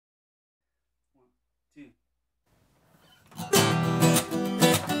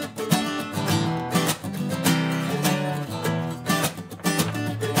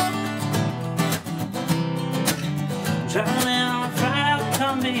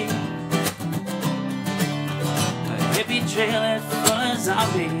me. A hippie trailer full of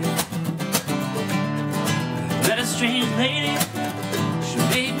zombies. Met a strange lady, she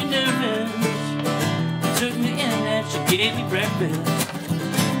made me nervous. Took me in and she gave me breakfast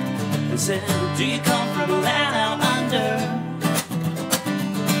and said, do you come from a land out under,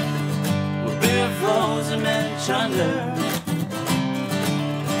 where beer flows and men chunder?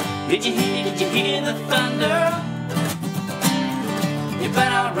 Did you hear the thunder? You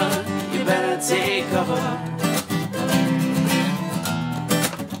better run, you better take cover.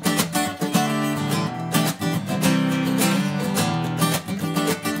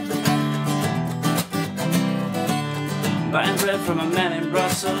 Buying bread from a man in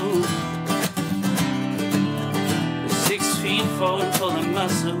Brussels, 6 feet 4 and full of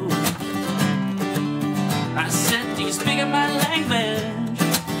muscle. I said, do you speak my language?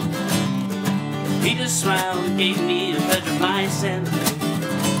 He just smiled and gave me a pledge of my sandwich.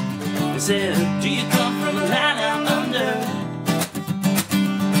 He said, do you come from a land out under,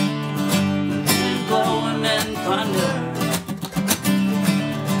 wind blowing and thunder?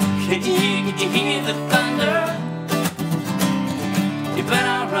 Can you hear the thunder? You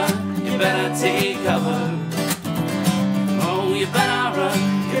better run, you better take cover. Oh, you better run,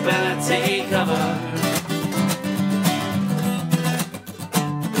 you better take cover.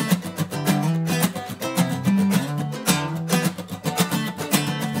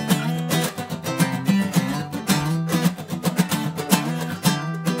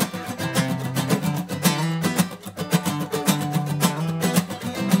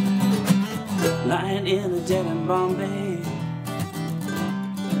 Lying in the dead in Bombay,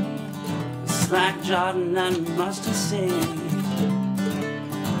 like Jordan and mustard seed.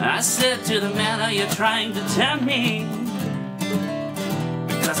 I said to the man, are you trying to tempt me?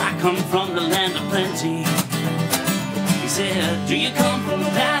 Because I come from the land of plenty. He said, do you come from a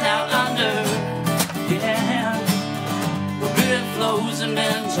land out under? Yeah, where beer flows and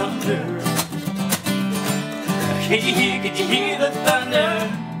men's hunger. Could you hear the thunder?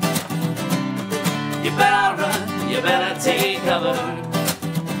 You better run, you better take cover.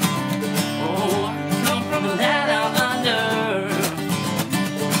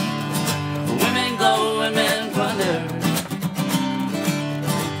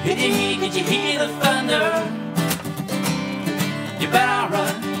 Did you hear the thunder? You better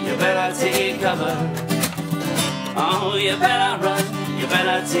run, you better take cover. Oh, you better run, you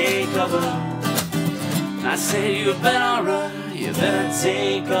better take cover. I say you better run, you better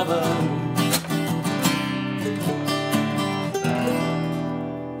take cover.